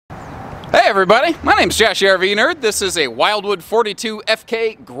Hey everybody, my name's Josh RV Nerd. This is a Wildwood 42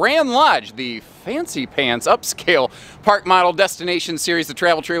 FK Grand Lodge, the fancy pants upscale park model destination series of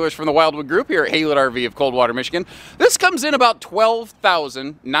travel trailers from the Wildwood group here at Haylett RV of Coldwater, Michigan. This comes in about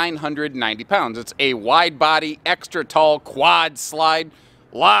 12,990 pounds. It's a wide body, extra tall quad slide,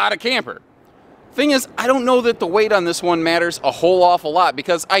 lot of camper. Thing is, I don't know that the weight on this one matters a whole awful lot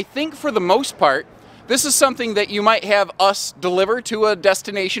because I think for the most part, this is something that you might have us deliver to a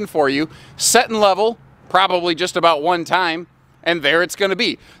destination for you, set and level, probably just about one time, and there it's going to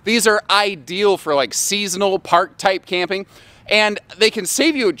be. These are ideal for like seasonal park type camping, and they can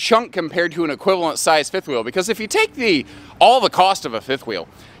save you a chunk compared to an equivalent size fifth wheel, because if you take all the cost of a fifth wheel,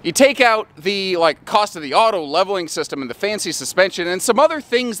 you take out the cost of the auto leveling system and the fancy suspension and some other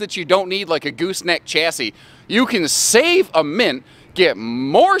things that you don't need, like a gooseneck chassis, you can save a mint, get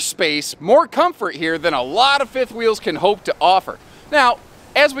more space, more comfort here than a lot of fifth wheels can hope to offer. Now,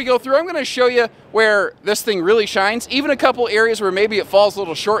 as we go through, I'm going to show you where this thing really shines, even a couple areas where maybe it falls a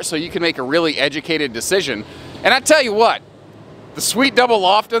little short so you can make a really educated decision. And I tell you what, the sweet double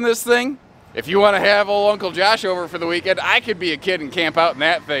loft on this thing, if you want to have old Uncle Josh over for the weekend, I could be a kid and camp out in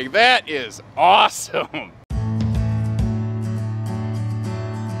that thing. That is awesome.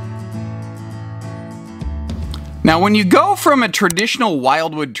 Now, when you go from a traditional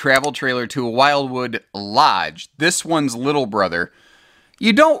Wildwood travel trailer to a Wildwood Lodge, this one's little brother,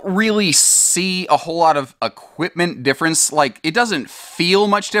 you don't really see a whole lot of equipment difference. Like, it doesn't feel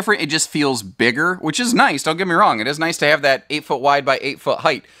much different, it just feels bigger, which is nice, don't get me wrong. It is nice to have that 8-foot wide by 8-foot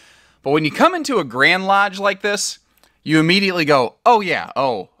height. But when you come into a Grand Lodge like this, you immediately go, oh yeah,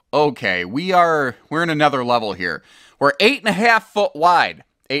 oh, okay, we're in another level here. We're 8.5 foot wide,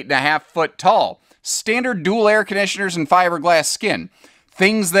 8.5 foot tall. Standard dual air conditioners and fiberglass skin.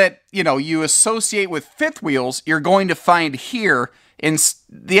 Things that, you associate with fifth wheels, you're going to find here. And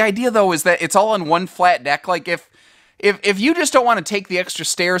the idea, though, is that it's all on one flat deck. Like, if you just don't want to take the extra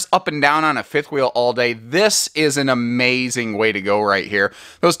stairs up and down on a fifth wheel all day, this is an amazing way to go right here.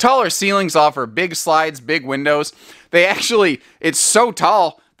 Those taller ceilings offer big slides, big windows. It's so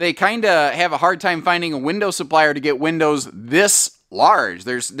tall, they kind of have a hard time finding a window supplier to get windows this large.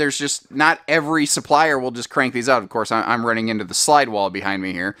 There's just not every supplier will just crank these out. Of course, I'm running into the slide wall behind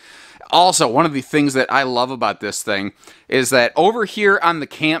me here. Also, one of the things that I love about this thing is that over here on the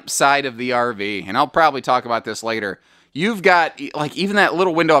camp side of the RV, and I'll probably talk about this later, you've got, like, even that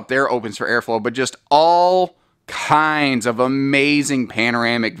little window up there opens for airflow, but just all kinds of amazing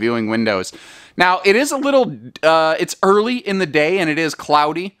panoramic viewing windows. Now, it is a little, it's early in the day and it is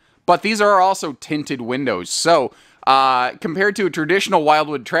cloudy, but these are also tinted windows. So, compared to a traditional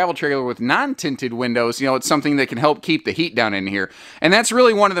Wildwood travel trailer with non-tinted windows, it's something that can help keep the heat down in here. And that's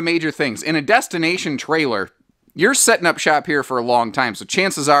really one of the major things. In a destination trailer, you're setting up shop here for a long time, so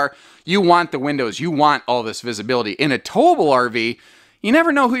chances are you want the windows, you want all this visibility. In a towable RV, you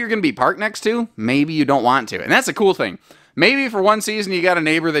never know who you're going to be parked next to. Maybe you don't want to, and that's a cool thing. Maybe for one season you got a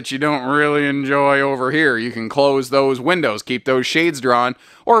neighbor that you don't really enjoy over here. You can close those windows, keep those shades drawn,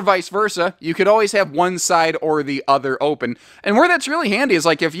 or vice versa. You could always have one side or the other open. And where that's really handy is,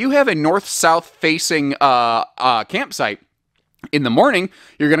 like, if you have a north-south facing campsite, in the morning,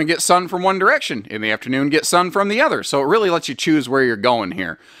 you're going to get sun from one direction. In the afternoon, get sun from the other. So it really lets you choose where you're going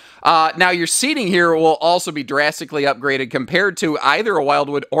here. Now, your seating here will also be drastically upgraded compared to either a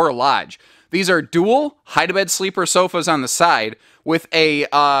Wildwood or a Lodge. These are dual hide-to-bed sleeper sofas on the side with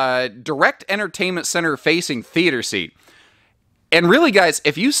a direct entertainment center facing theater seat. And really, guys,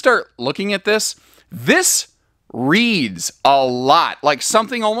 if you start looking at this, this reads a lot like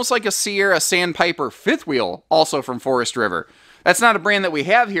something almost like a Sierra Sandpiper fifth wheel, also from Forest River. That's not a brand that we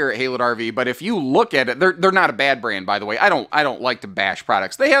have here at Haylett RV, but if you look at it, they're not a bad brand, by the way. I don't like to bash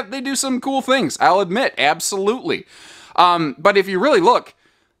products. They do some cool things, I'll admit, absolutely. But if you really look,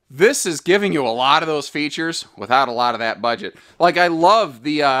 this is giving you a lot of those features without a lot of that budget. Like, I love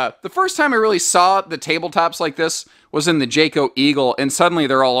the first time I really saw the tabletops like this was in the Jayco Eagle, and suddenly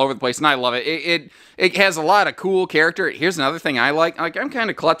they're all over the place, and I love it. It has a lot of cool character. Here's another thing I like. I'm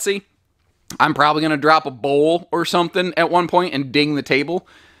kind of klutzy. I'm probably going to drop a bowl or something at one point and ding the table.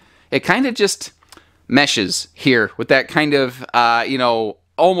 It kind of just meshes here with that kind of,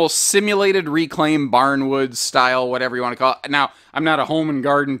 almost simulated reclaimed barnwood style, whatever you want to call it. Now, I'm not a home and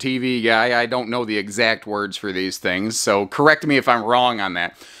garden TV guy. I don't know the exact words for these things, so correct me if I'm wrong on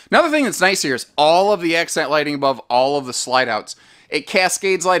that. Another thing that's nice here is all of the accent lighting above all of the slide outs. It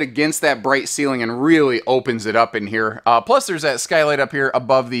cascades light against that bright ceiling and really opens it up in here. Plus, there's that skylight up here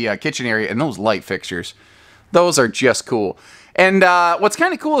above the kitchen area, and those light fixtures. Those are just cool. And what's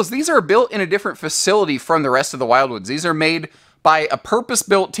kind of cool is these are built in a different facility from the rest of the Wildwoods. These are made by a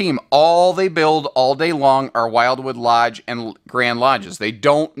purpose-built team. All they build all day long are Wildwood Lodge and Grand Lodges. They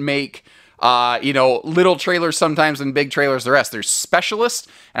don't make, you know, little trailers sometimes and big trailers the rest. They're specialists,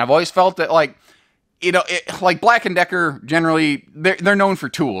 and I've always felt that, like, you know, like Black & Decker, generally, they're known for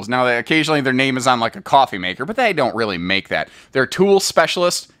tools. Now, occasionally their name is on, like, a coffee maker, but they don't really make that. They're tool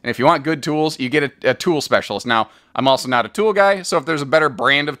specialists, and if you want good tools, you get a tool specialist. Now, I'm also not a tool guy, so if there's a better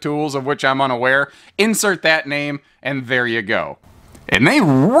brand of tools of which I'm unaware, insert that name, and there you go. And they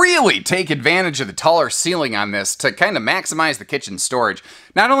really take advantage of the taller ceiling on this to kind of maximize the kitchen storage.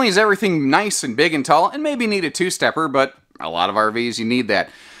 Not only is everything nice and big and tall, and maybe need a two-stepper, but a lot of RVs, you need that.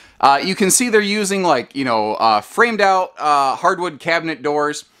 You can see they're using, like, you know, framed out hardwood cabinet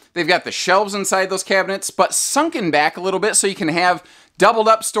doors. They've got the shelves inside those cabinets, but sunken back a little bit so you can have doubled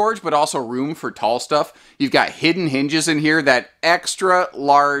up storage, but also room for tall stuff. You've got hidden hinges in here, that extra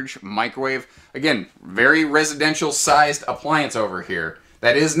large microwave. Again, very residential sized appliance over here.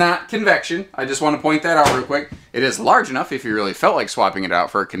 That is not convection. I just want to point that out real quick. It is large enough if you really felt like swapping it out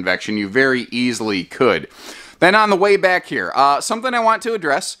for a convection, you very easily could. Then on the way back here, something I want to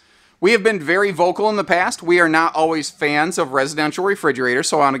address. We have been very vocal in the past. We are not always fans of residential refrigerators,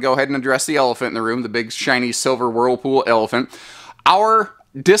 so I want to go ahead and address the elephant in the room, the big shiny silver Whirlpool elephant. Our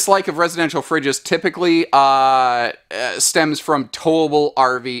dislike of residential fridges typically stems from towable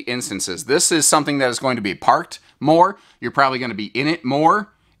RV instances. This is something that is going to be parked more. You're probably going to be in it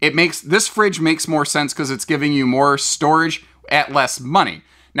more. This fridge makes more sense because it's giving you more storage at less money.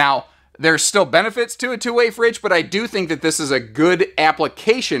 Now, there's still benefits to a two-way fridge, but I do think that this is a good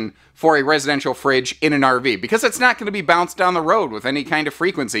application for a residential fridge in an RV because it's not going to be bounced down the road with any kind of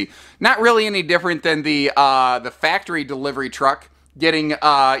frequency. Not really any different than the factory delivery truck getting,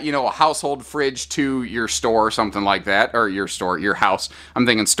 you know, a household fridge to your store or something like that, or your house. I'm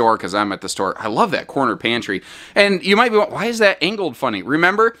thinking store because I'm at the store. I love that corner pantry. And you might be wondering, why is that angled funny?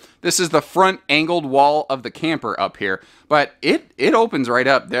 Remember, this is the front angled wall of the camper up here, but it opens right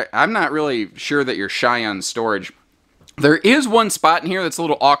up there. I'm not really sure that you're shy on storage. There is one spot in here that's a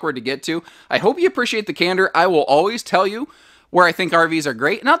little awkward to get to. I hope you appreciate the candor. I will always tell you where I think RVs are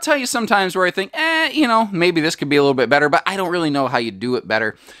great, and I'll tell you sometimes where I think, you know, maybe this could be a little bit better, but I don't really know how you do it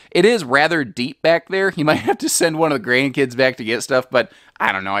better. It is rather deep back there. You might have to send one of the grandkids back to get stuff, but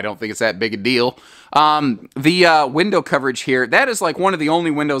I don't know. I don't think it's that big a deal. The window coverage here, that is like one of the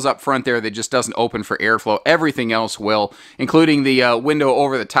only windows up front there that just doesn't open for airflow. Everything else will, including the window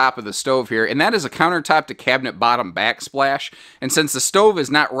over the top of the stove here. And that is a countertop to cabinet bottom backsplash. And since the stove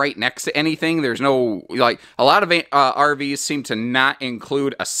is not right next to anything, there's no, like, a lot of RVs seem to not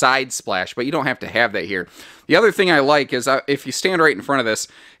include a side splash, but you don't have to have that here. The other thing I like is if you stand right in front of this,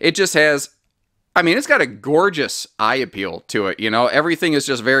 it just has, I mean, it's got a gorgeous eye appeal to it, you know? Everything is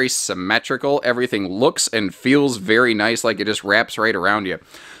just very symmetrical. Everything looks and feels very nice, like it just wraps right around you.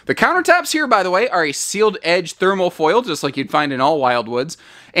 The countertops here, by the way, are a sealed edge thermal foil, just like you'd find in all Wildwoods.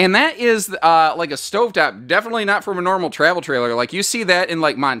 And that is like a stovetop, definitely not from a normal travel trailer. Like you see that in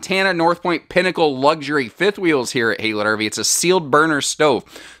like Montana, North Point, Pinnacle luxury fifth wheels here at Haylet RV. It's a sealed burner stove,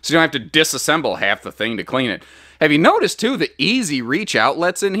 so you don't have to disassemble half the thing to clean it. Have you noticed, too, the easy reach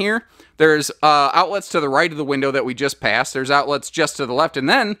outlets in here? There's outlets to the right of the window that we just passed. There's outlets just to the left. And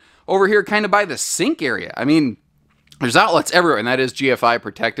then over here kind of by the sink area. I mean, there's outlets everywhere. And that is GFI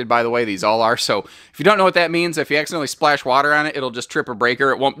protected, by the way. These all are. So if you don't know what that means, if you accidentally splash water on it, it'll just trip a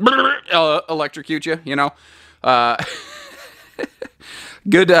breaker. It won't electrocute you, you know.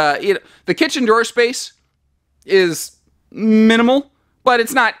 Good. You know, the kitchen drawer space is minimal, but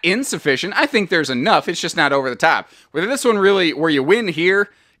it's not insufficient. I think there's enough. It's just not over the top. Where this one really, where you win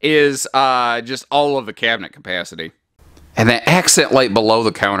here is just all of the cabinet capacity. And that accent light below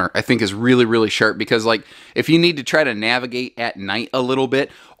the counter, I think, is really, really sharp because, like, if you need to try to navigate at night a little bit,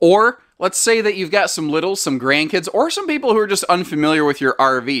 or let's say that you've got some grandkids, or some people who are just unfamiliar with your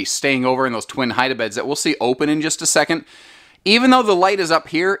RV staying over in those twin hide-a-beds that we'll see open in just a second. Even though the light is up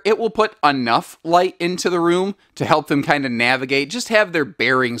here, it will put enough light into the room to help them kind of navigate, just have their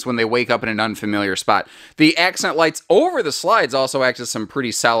bearings when they wake up in an unfamiliar spot. The accent lights over the slides also act as some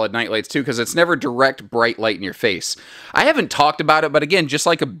pretty solid night lights too, because it's never direct bright light in your face. I haven't talked about it, but again, just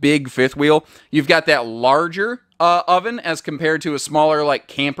like a big fifth wheel, you've got that larger oven as compared to a smaller like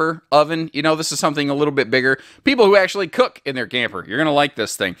camper oven. You know, this is something a little bit bigger. People who actually cook in their camper, you're gonna like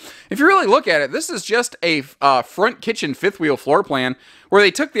this thing. If you really look at it, this is just a front kitchen fifth wheel floor plan where they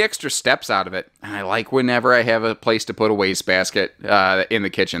took the extra steps out of it. And I like whenever I have a place to put a wastebasket in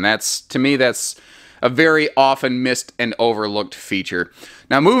the kitchen. That's, to me, that's a very often missed and overlooked feature.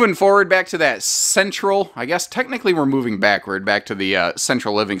 Now moving forward back to that central, I guess technically we're moving backward back to the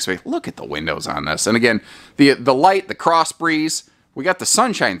central living space. Look at the windows on this. And again, the light, the cross breeze, we got the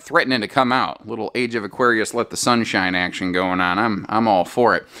sunshine threatening to come out. Little Age of Aquarius, let the sunshine action going on. I'm all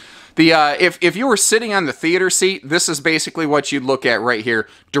for it. If you were sitting on the theater seat, this is basically what you'd look at right here,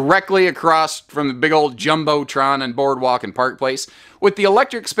 directly across from the big old Jumbotron and Boardwalk and Park Place, with the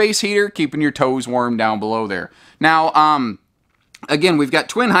electric space heater keeping your toes warm down below there. Now, again, we've got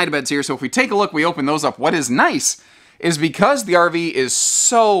twin hide-a-beds here, so if we take a look, we open those up. What is nice is because the RV is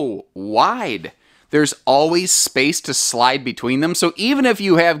so wide, there's always space to slide between them. So even if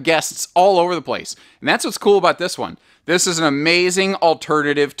you have guests all over the place, and that's what's cool about this one. This is an amazing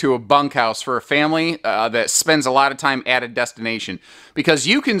alternative to a bunkhouse for a family that spends a lot of time at a destination. Because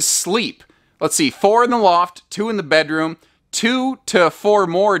you can sleep, let's see, 4 in the loft, 2 in the bedroom, 2 to 4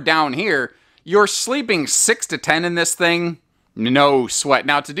 more down here. You're sleeping 6 to 10 in this thing, no sweat.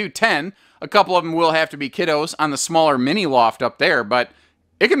 Now to do 10, a couple of them will have to be kiddos on the smaller mini loft up there, but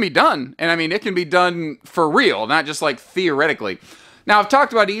it can be done. And I mean, it can be done for real, not just like theoretically. Now I've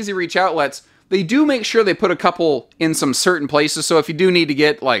talked about easy reach outlets. They do make sure they put a couple in some certain places, so if you do need to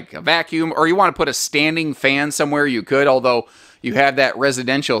get like a vacuum or you want to put a standing fan somewhere, you could, although you have that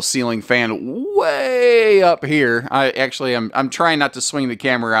residential ceiling fan way up here. I'm trying not to swing the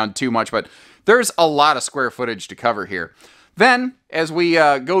camera around too much, but there's a lot of square footage to cover here. Then, as we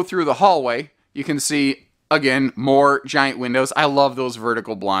go through the hallway, you can see, again, more giant windows. I love those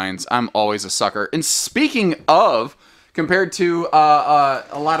vertical blinds. I'm always a sucker. And speaking of, compared to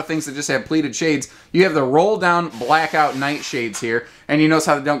a lot of things that just have pleated shades, you have the roll-down blackout night shades here, and you notice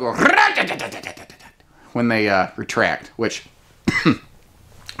how they don't go when they retract, which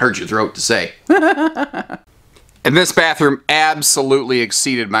hurts your throat to say. And this bathroom absolutely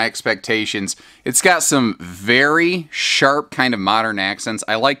exceeded my expectations. It's got some very sharp kind of modern accents.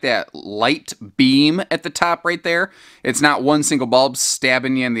 I like that light beam at the top right there. It's not one single bulb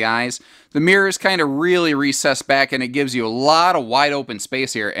stabbing you in the eyes. The mirror is kind of really recessed back and it gives you a lot of wide open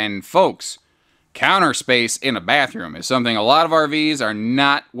space here. And folks, counter space in a bathroom is something a lot of RVs are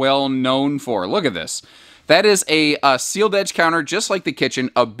not well known for. Look at this. That is a sealed edge counter just like the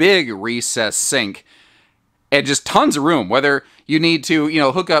kitchen, a big recessed sink. And just tons of room, whether you need to,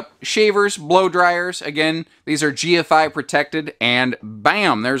 hook up shavers, blow dryers. Again, these are GFI protected, and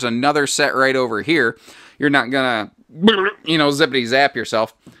bam, there's another set right over here. You're not gonna, zippity zap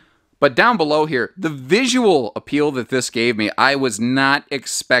yourself. But down below here, the visual appeal that this gave me, I was not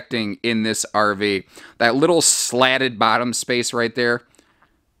expecting in this RV. That little slatted bottom space right there,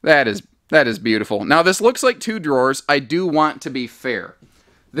 that is beautiful. Now, this looks like 2 drawers. I do want to be fair.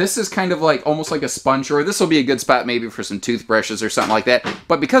 This is kind of like, almost like a sponge drawer. This will be a good spot maybe for some toothbrushes or something like that.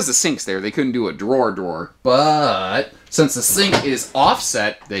 But because the sink's there, they couldn't do a drawer. But since the sink is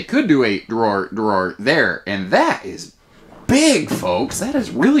offset, they could do a drawer there. And that is big, folks. That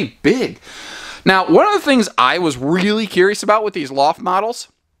is really big. Now, one of the things I was really curious about with these loft models,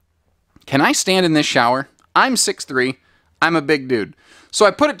 can I stand in this shower? I'm 6'3". I'm a big dude. So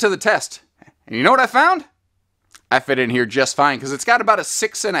I put it to the test. And you know what I found? I fit in here just fine because it's got about a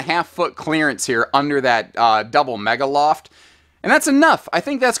 6.5 foot clearance here under that double mega loft. And that's enough. I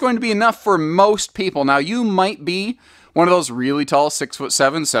think that's going to be enough for most people. Now, you might be one of those really tall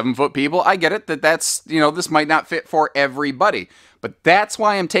 6'7", 7 foot people. I get it that's, this might not fit for everybody. But that's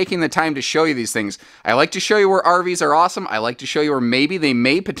why I'm taking the time to show you these things. I like to show you where RVs are awesome. I like to show you where maybe they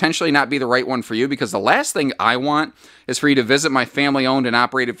may potentially not be the right one for you, because the last thing I want is for you to visit my family-owned and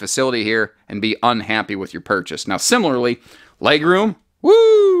operated facility here and be unhappy with your purchase. Now, similarly, legroom,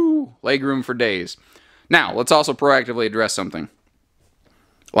 woo! Legroom for days. Now, let's also proactively address something.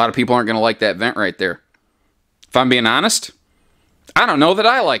 A lot of people aren't going to like that vent right there. If I'm being honest, I don't know that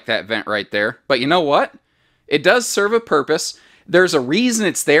I like that vent right there. But you know what? It does serve a purpose. There's a reason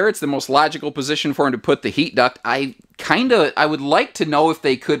it's there. It's the most logical position for him to put the heat duct. I would like to know if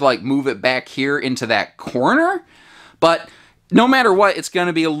they could like move it back here into that corner. But no matter what, it's going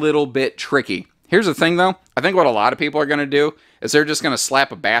to be a little bit tricky. Here's the thing though. I think what a lot of people are going to do is they're just going to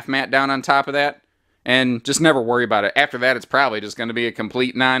slap a bath mat down on top of that and just never worry about it. After that, it's probably just going to be a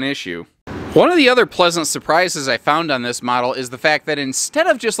complete non-issue. One of the other pleasant surprises I found on this model is the fact that instead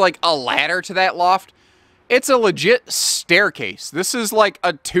of just like a ladder to that loft, it's a legit staircase. This is like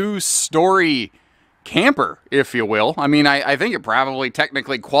a 2-story camper. if you will. I mean, I think it probably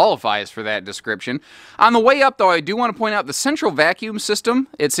technically qualifies for that description. On the way up, though, I do want to point out the central vacuum system.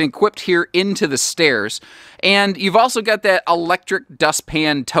 It's equipped here into the stairs. And you've also got that electric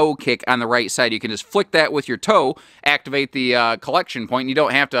dustpan toe kick on the right side. You can just flick that with your toe, activate the collection point, and you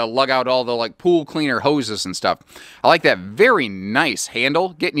don't have to lug out all the like pool cleaner hoses and stuff. I like that very nice handle,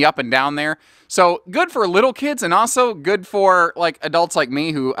 getting you up and down there. So good for little kids and also good for like adults like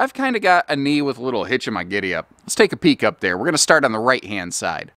me who I've kind of got a knee with a little hitch in my giddy up. Let's take a peek up there. We're going to start on the right hand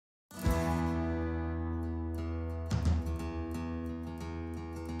side.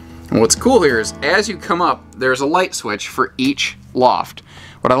 And what's cool here is as you come up, there's a light switch for each loft.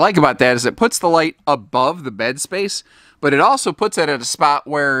 What I like about that is it puts the light above the bed space, but it also puts it at a spot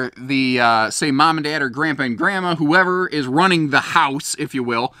where the, say, mom and dad or grandpa and grandma, whoever is running the house, if you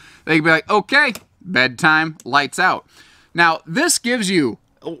will, they can be like, okay, bedtime, lights out. Now, this gives you,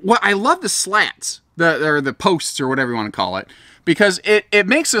 I love the slats, or the posts, or whatever you want to call it, because it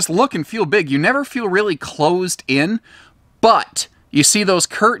makes this look and feel big. You never feel really closed in, but you see those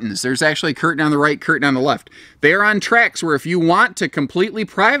curtains. There's actually a curtain on the right, curtain on the left. They're on tracks where if you want to completely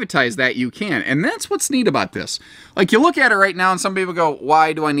privatize that, you can. And that's what's neat about this. Like, you look at it right now and some people go,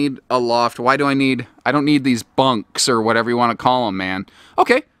 why do I need a loft? I don't need these bunks or whatever you want to call them, man.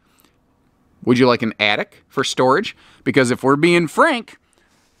 Okay. Would you like an attic for storage? Because if we're being frank,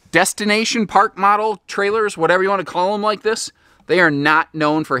 destination park model trailers, whatever you want to call them like this, they are not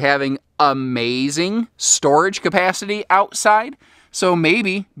known for having amazing storage capacity outside. So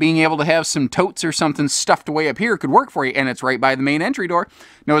maybe being able to have some totes or something stuffed away up here could work for you, and it's right by the main entry door.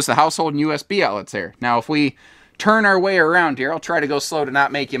 Notice the household and USB outlets there. Now, if we turn our way around here, I'll try to go slow to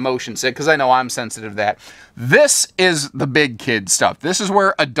not make you motion sick, because I know I'm sensitive to that. This is the big kid stuff. This is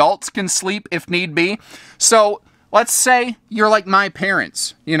where adults can sleep if need be. So let's say you're like my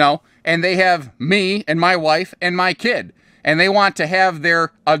parents, you know, and they have me and my wife and my kid, and they want to have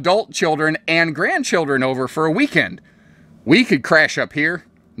their adult children and grandchildren over for a weekend. We could crash up here,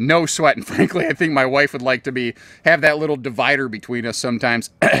 no sweat. And frankly, I think my wife would like to have that little divider between us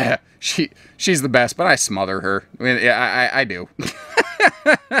sometimes. She's the best, but I smother her. I mean, I do.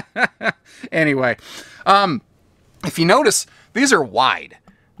 Anyway, if you notice, these are wide.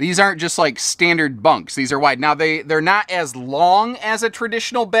 These aren't just like standard bunks. These are wide. Now, they're not as long as a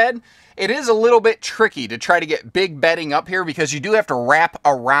traditional bed. It is a little bit tricky to try to get big bedding up here because you do have to wrap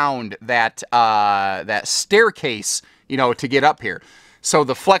around that staircase, you know, to get up here. So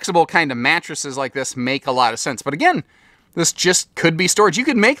the flexible kind of mattresses like this make a lot of sense. But again, this just could be storage. You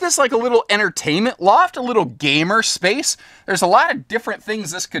could make this like a little entertainment loft, a little gamer space. There's a lot of different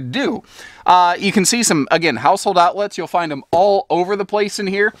things this could do. You can see some, again, household outlets. You'll find them all over the place in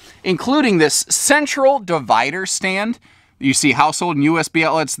here, including this central divider stand. You see household and USB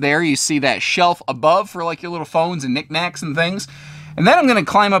outlets there. You see that shelf above for like your little phones and knickknacks and things. And then I'm going to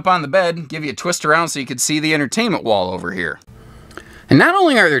climb up on the bed and give you a twist around so you can see the entertainment wall over here. And not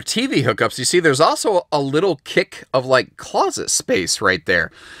only are there TV hookups, you see there's also a little kick of like closet space right there.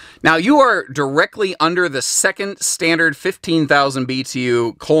 Now you are directly under the second standard 15,000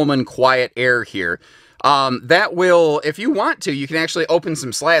 BTU Coleman quiet air here. That will, if you want to, you can actually open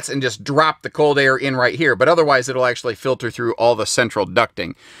some slats and just drop the cold air in right here. But otherwise it'll actually filter through all the central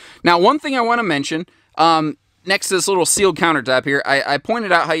ducting. Now, one thing I want to mention, next to this little sealed countertop here, I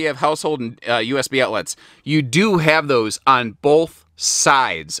pointed out how you have household and USB outlets. You do have those on both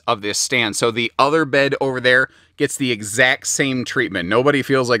sides of this stand. So the other bed over there gets the exact same treatment. Nobody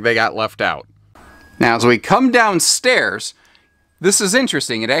feels like they got left out. Now, as we come downstairs, this is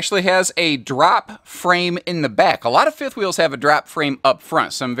interesting. It actually has a drop frame in the back. A lot of fifth wheels have a drop frame up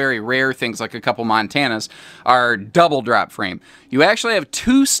front. Some very rare things, like a couple Montanas, are double drop frame. You actually have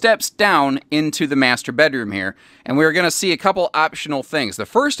 2 steps down into the master bedroom here, and we're going to see a couple optional things. The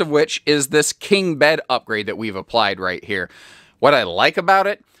first of which is this king bed upgrade that we've applied right here. What I like about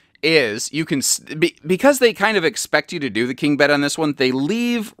it is you can, because they kind of expect you to do the king bed on this one, they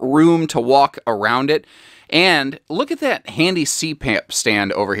leave room to walk around it. And look at that handy CPAP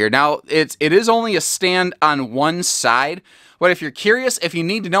stand over here. Now, it is only a stand on one side, but if you're curious, if you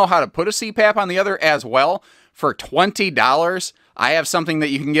need to know how to put a CPAP on the other as well, for $20, I have something that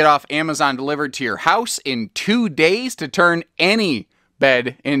you can get off Amazon delivered to your house in 2 days to turn any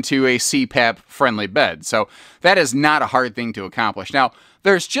bed into a CPAP-friendly bed. So that is not a hard thing to accomplish. Now,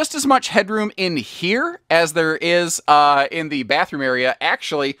 there's just as much headroom in here as there is in the bathroom area.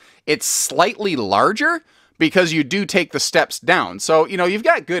 Actually, it's slightly larger because you do take the steps down. So, you know, you've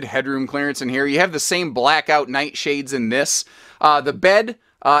got good headroom clearance in here. You have the same blackout night shades in this. The bed,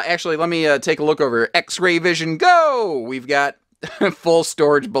 actually, let me take a look over. X-ray vision, go! We've got full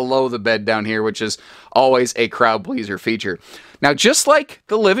storage below the bed down here, which is always a crowd pleaser feature. Now, just like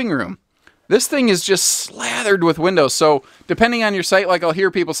the living room, this thing is just slathered with windows. So depending on your site, like I'll hear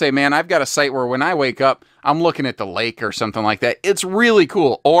people say, man, I've got a site where when I wake up, I'm looking at the lake or something like that. It's really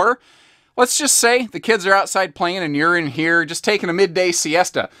cool. Or let's just say the kids are outside playing and you're in here just taking a midday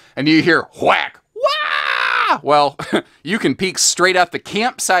siesta and you hear whack, wah! Well, you can peek straight out the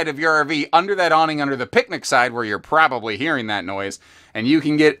campsite of your RV under that awning under the picnic side where you're probably hearing that noise, and you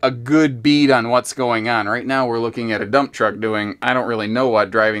can get a good bead on what's going on. Right now we're looking at a dump truck doing, I don't really know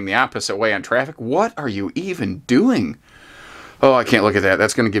what, driving the opposite way on traffic. What are you even doing? Oh, I can't look at that.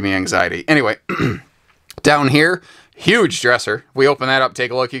 That's going to give me anxiety. Anyway, down here, huge dresser. We open that up,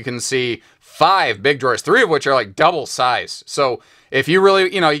 take a look. You can see 5 big drawers, 3 of which are like double size. So if you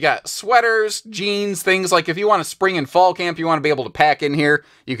really, you got sweaters, jeans, things like if you want to spring and fall camp, you want to be able to pack in here,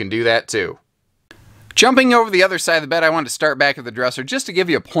 you can do that too. Jumping over the other side of the bed, I wanted to start back at the dresser just to give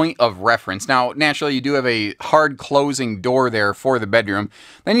you a point of reference. Now, naturally, you do have a hard closing door there for the bedroom.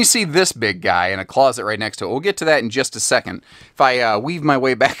 Then you see this big guy and a closet right next to it. We'll get to that in just a second. If I weave my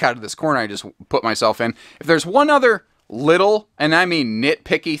way back out of this corner I just put myself in, if there's one other little, and I mean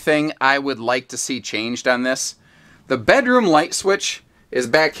nitpicky thing I would like to see changed on this, the bedroom light switch is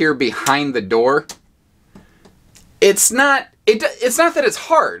back here behind the door. It's not that it's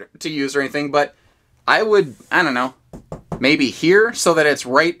hard to use or anything, but I don't know, maybe here so that it's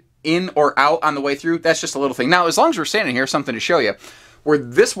right in or out on the way through. That's just a little thing. Now, as long as we're standing here, something to show you. Where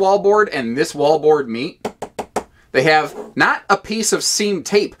this wallboard and this wallboard meet, they have not a piece of seam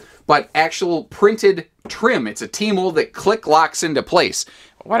tape, but actual printed trim. It's a T-mold that click locks into place.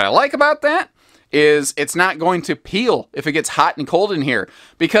 What I like about that is it's not going to peel if it gets hot and cold in here,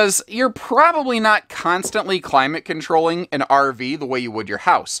 because you're probably not constantly climate controlling an RV the way you would your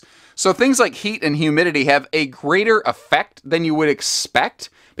house. So things like heat and humidity have a greater effect than you would expect,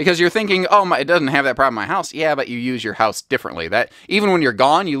 because you're thinking, oh, it doesn't have that problem in my house. Yeah, but you use your house differently. That even when you're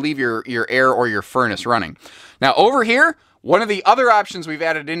gone, you leave your air or your furnace running. Now over here, one of the other options we've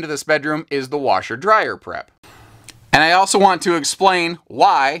added into this bedroom is the washer dryer prep. And I also want to explain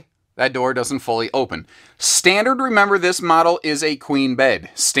why that door doesn't fully open. Standard, remember, this model is a queen bed.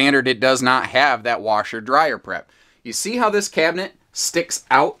 Standard, it does not have that washer dryer prep. You see how this cabinet sticks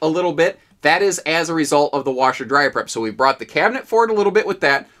out a little bit? That is as a result of the washer dryer prep. So we brought the cabinet forward a little bit with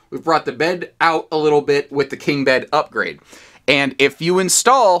that. We've brought the bed out a little bit with the king bed upgrade. And if you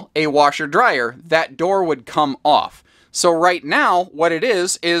install a washer dryer, that door would come off. So right now, what it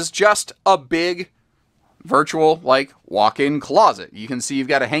is just a big virtual like walk-in closet. You can see you've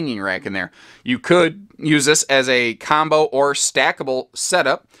got a hanging rack in there. You could use this as a combo or stackable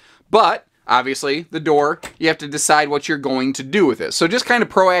setup, but obviously the door, you have to decide what you're going to do with it. So just kind of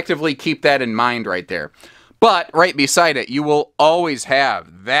proactively keep that in mind right there. But right beside it, you will always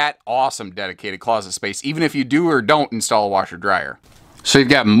have that awesome dedicated closet space, even if you do or don't install a washer dryer. So you've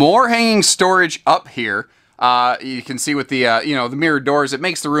got more hanging storage up here. You can see with the, the mirrored doors, it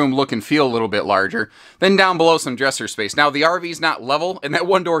makes the room look and feel a little bit larger. Then down below, some dresser space. Now, the RV's not level, and that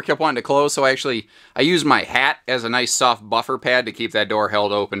one door kept wanting to close, so I use my hat as a nice soft buffer pad to keep that door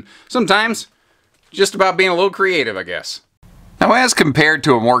held open. Sometimes, just about being a little creative, I guess. Now, as compared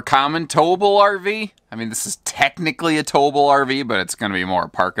to a more common towable RV, I mean, this is technically a towable RV, but it's going to be more a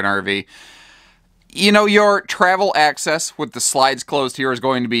parking RV. You know, your travel access with the slides closed here is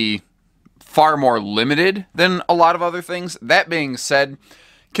going to be far more limited than a lot of other things. That being said,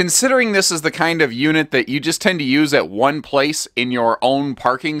 considering this is the kind of unit that you just tend to use at one place in your own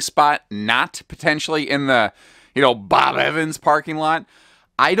parking spot, not potentially in the, Bob Evans parking lot,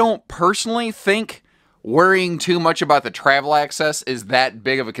 I don't personally think worrying too much about the travel access is that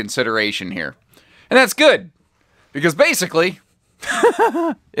big of a consideration here. And that's good, because basically,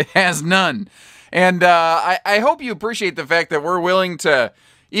 it has none. And I hope you appreciate the fact that we're willing to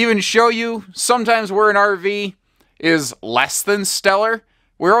even show you sometimes where an RV is less than stellar.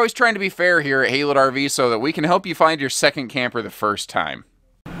 We're always trying to be fair here at Haylet RV so that we can help you find your second camper the first time.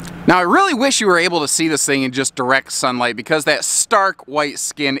 Now, I really wish you were able to see this thing in just direct sunlight, because that stark white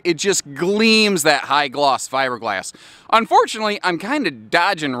skin, it just gleams that high gloss fiberglass. Unfortunately, I'm kind of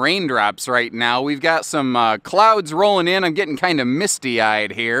dodging raindrops right now. We've got some clouds rolling in. I'm getting kind of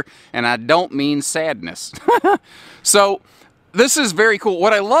misty-eyed here, and I don't mean sadness. So this is very cool.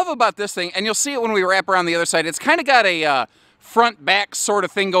 What I love about this thing, and you'll see it when we wrap around the other side, it's kind of got a front-back sort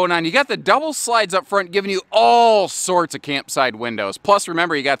of thing going on. You got the double slides up front giving you all sorts of campside windows. Plus,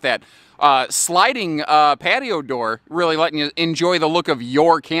 remember, you got that sliding patio door, really letting you enjoy the look of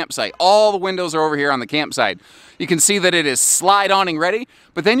your campsite. All the windows are over here on the campsite. You can see that it is slide awning ready,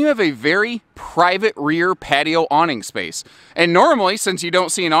 but then you have a very private rear patio awning space. And normally, since you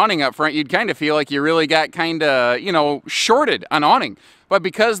don't see an awning up front, you'd kind of feel like you really got kind of, you know, shorted on awning. But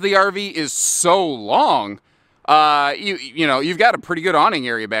because the RV is so long, you know, you've got a pretty good awning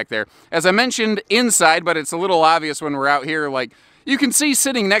area back there. As I mentioned, inside, but it's a little obvious when we're out here, like, you can see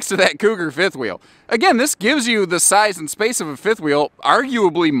sitting next to that Cougar fifth wheel. Again, this gives you the size and space of a fifth wheel,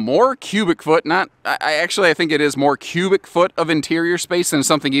 arguably more cubic foot, I think it is more cubic foot of interior space than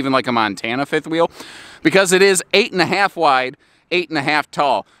something even like a Montana fifth wheel, because it is 8.5 wide, 8.5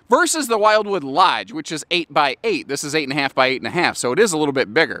 tall, versus the Wildwood Lodge, which is 8 by 8. This is 8.5 by 8.5, so it is a little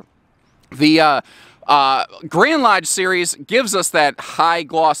bit bigger. The Grand Lodge series gives us that high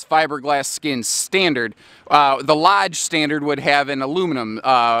gloss fiberglass skin standard. The Lodge standard would have an aluminum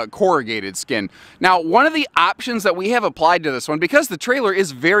corrugated skin. Now, one of the options that we have applied to this one, because the trailer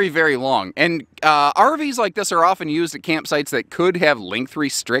is very, very long, and RVs like this are often used at campsites that could have length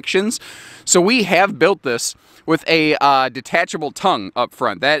restrictions, so we have built this with a detachable tongue up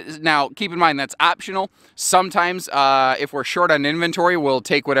front. Now, keep in mind, that's optional. Sometimes, if we're short on inventory, we'll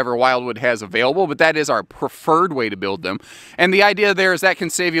take whatever Wildwood has available, but that is our preferred way to build them. And the idea there is that can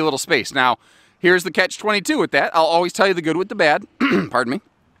save you a little space. Now, here's the catch-22 with that. I'll always tell you the good with the bad. Pardon me.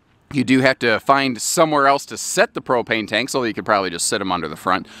 You do have to find somewhere else to set the propane tank, so you could probably just sit them under the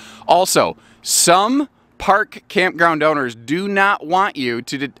front. Also, some park campground owners do not want you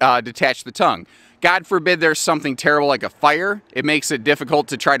to detach the tongue. God forbid there's something terrible like a fire. It makes it difficult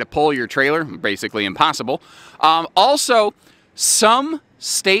to try to pull your trailer, basically impossible. Also, some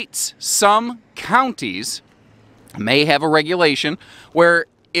states, some counties may have a regulation where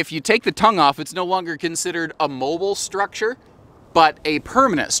if you take the tongue off, it's no longer considered a mobile structure, but a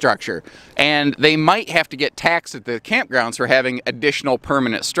permanent structure. And they might have to get taxed at the campgrounds for having additional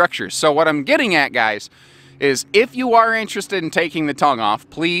permanent structures. So what I'm getting at, guys, is if you are interested in taking the tongue off,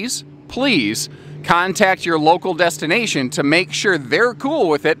 please, please contact your local destination to make sure they're cool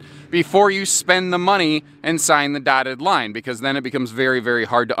with it before you spend the money and sign the dotted line, because then it becomes very, very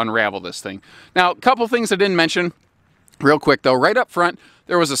hard to unravel this thing. Now, a couple things I didn't mention real quick though. Right up front,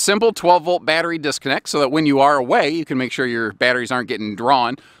 there was a simple 12-volt battery disconnect so that when you are away, you can make sure your batteries aren't getting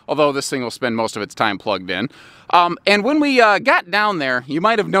drawn, although this thing will spend most of its time plugged in. And when we got down there, you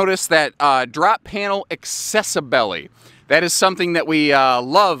might have noticed that drop panel accessibility. That is something that we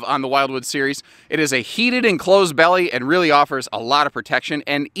love on the Wildwood series. It is a heated enclosed belly and really offers a lot of protection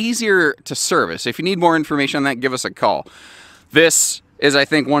and easier to service. If you need more information on that, give us a call. This is, I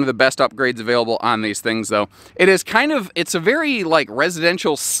think, one of the best upgrades available on these things, though. It is kind of, it's a very, like,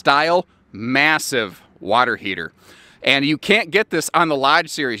 residential style, massive water heater. And you can't get this on the Lodge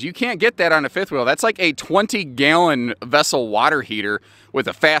series. You can't get that on a fifth wheel. That's like a 20-gallon vessel water heater with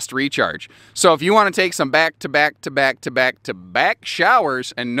a fast recharge. So if you want to take some back-to-back-to-back-to-back-to-back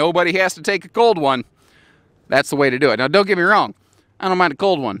showers and nobody has to take a cold one, that's the way to do it. Now, don't get me wrong. I don't mind a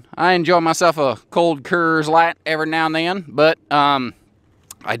cold one. I enjoy myself a cold Coors Light every now and then, but I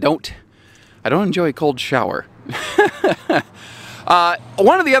don't enjoy a cold shower.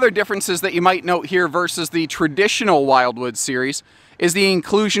 One of the other differences that you might note here versus the traditional Wildwood series is the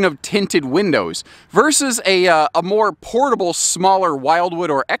inclusion of tinted windows. Versus a more portable, smaller Wildwood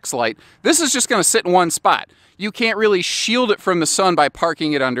or X-Lite, this is just going to sit in one spot. You can't really shield it from the sun by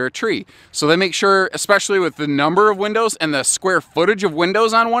parking it under a tree. So they make sure, especially with the number of windows and the square footage of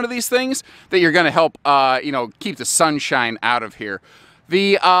windows on one of these things, that you're going to help you know, keep the sunshine out of here.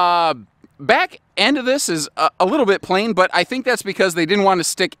 The back end of this is a little bit plain, but I think that's because they didn't want to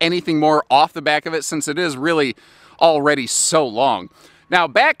stick anything more off the back of it since it is really already so long. Now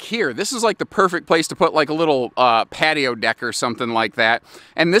back here, this is like the perfect place to put like a little patio deck or something like that.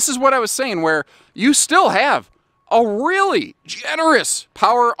 And this is what I was saying, where you still have a really generous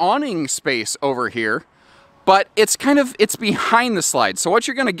power awning space over here, but it's it's behind the slide. So what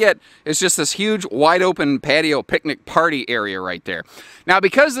you're gonna get is just this huge wide open patio picnic party area right there. Now,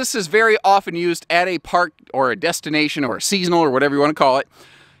 because this is very often used at a park or a destination or a seasonal or whatever you wanna call it,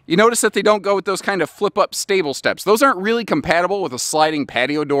 you notice that they don't go with those kind of flip-up stable steps. Those aren't really compatible with a sliding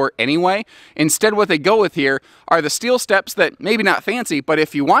patio door anyway. Instead, what they go with here are the steel steps that, maybe not fancy, but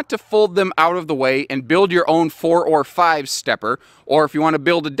if you want to fold them out of the way and build your own 4 or 5 stepper, or if you want to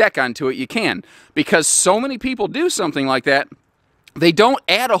build a deck onto it, you can. Because so many people do something like that, they don't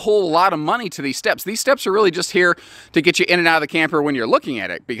add a whole lot of money to these steps. These steps are really just here to get you in and out of the camper when you're looking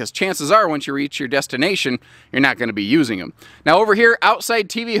at it, because chances are once you reach your destination, you're not going to be using them. Now over here, outside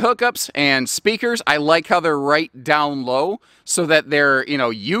TV hookups and speakers, I like how they're right down low so that they're, you know,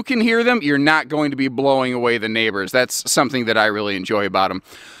 you can hear them. You're not going to be blowing away the neighbors. That's something that I really enjoy about them.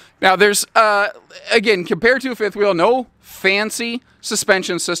 Now there's, again, compared to a fifth wheel, no fancy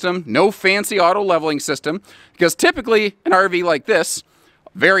suspension system, no fancy auto leveling system, because typically an RV like this,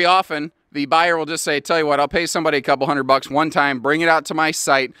 very often the buyer will just say, tell you what, I'll pay somebody a couple $100 one time, bring it out to my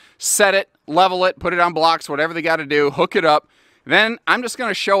site, set it, level it, put it on blocks, whatever they got to do, hook it up, then I'm just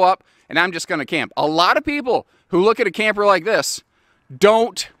going to show up and I'm just going to camp. A lot of people who look at a camper like this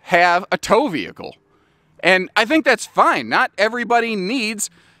don't have a tow vehicle. And I think that's fine. Not everybody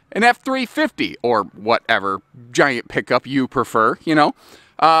needs an F-350 or whatever giant pickup you prefer, you know.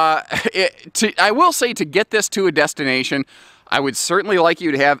 I will say, to get this to a destination, I would certainly like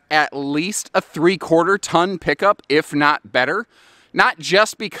you to have at least a 3/4 ton pickup, if not better. Not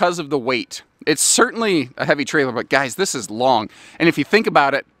just because of the weight. It's certainly a heavy trailer, but guys, this is long. And if you think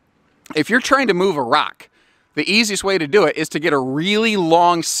about it, if you're trying to move a rock, the easiest way to do it is to get a really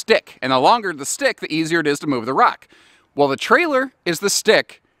long stick. And the longer the stick, the easier it is to move the rock. Well, the trailer is the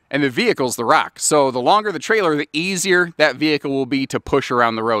stick, and the vehicle's the rock. So the longer the trailer, the easier that vehicle will be to push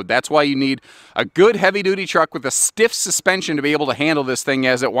around the road. That's why you need a good heavy-duty truck with a stiff suspension to be able to handle this thing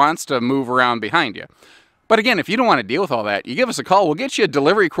as it wants to move around behind you. But again, if you don't want to deal with all that, you give us a call. We'll get you a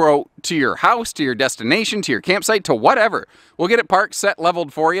delivery quote to your house, to your destination, to your campsite, to whatever. We'll get it parked, set,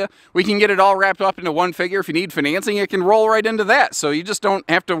 leveled for you. We can get it all wrapped up into one figure. If you need financing, it can roll right into that. So you just don't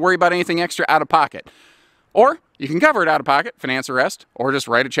have to worry about anything extra out of pocket. Or you can cover it out of pocket, finance the rest, or just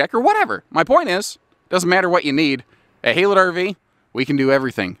write a check or whatever. My point is, doesn't matter what you need. At Haylett RV, we can do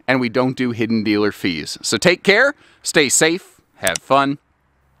everything, and we don't do hidden dealer fees. So take care, stay safe, have fun,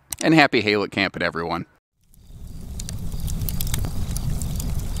 and happy Haylett camping, everyone.